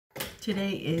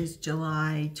Today is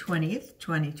July 20th,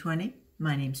 2020.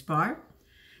 My name's Barb.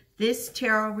 This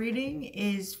tarot reading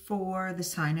is for the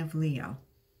sign of Leo.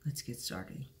 Let's get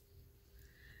started.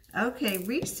 Okay,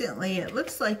 recently it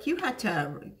looks like you had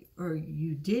to, or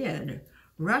you did,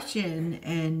 rush in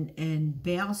and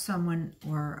bail someone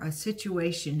or a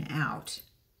situation out.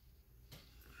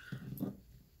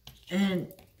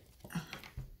 And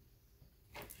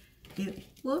it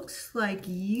looks like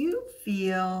you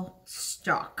feel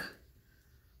stuck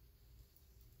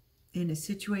in a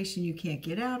situation you can't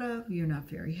get out of. You're not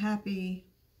very happy.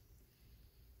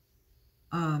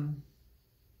 I'm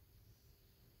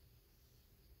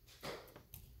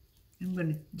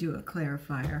going to do a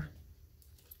clarifier.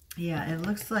 Yeah, it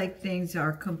looks like things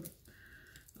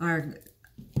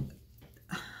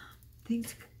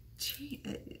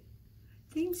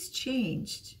things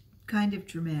changed kind of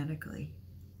dramatically.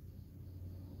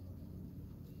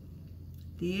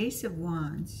 The Ace of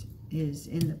Wands is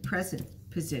in the present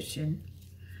position,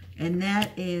 and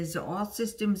that is all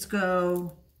systems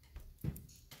go.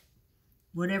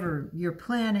 Whatever you're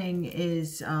planning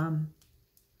is a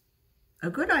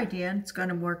good idea, and it's going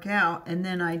to work out. And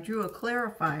then I drew a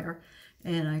clarifier,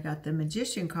 and I got the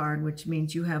Magician card, which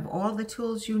means you have all the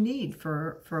tools you need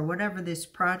for whatever this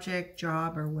project,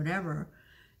 job, or whatever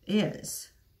is.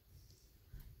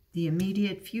 The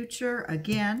immediate future,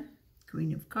 again,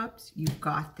 Queen of Cups, you've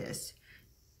got this.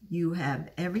 You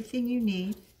have everything you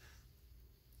need.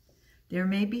 There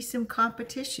may be some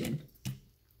competition,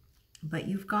 but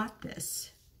you've got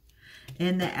this.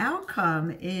 And the outcome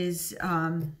is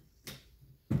the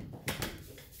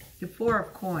Four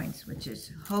of Coins, which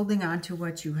is holding on to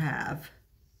what you have,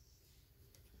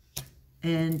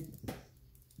 and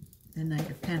the Knight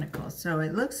of Pentacles. So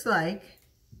it looks like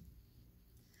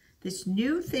this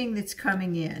new thing that's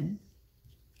coming in,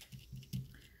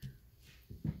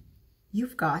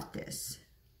 you've got this,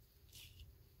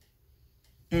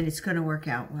 and it's going to work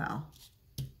out well,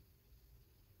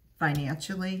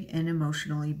 financially and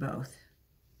emotionally both.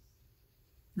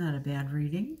 Not a bad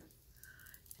reading.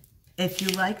 If you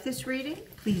like this reading,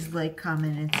 please like,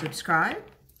 comment, and subscribe,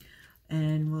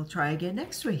 and we'll try again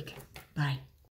next week. Bye.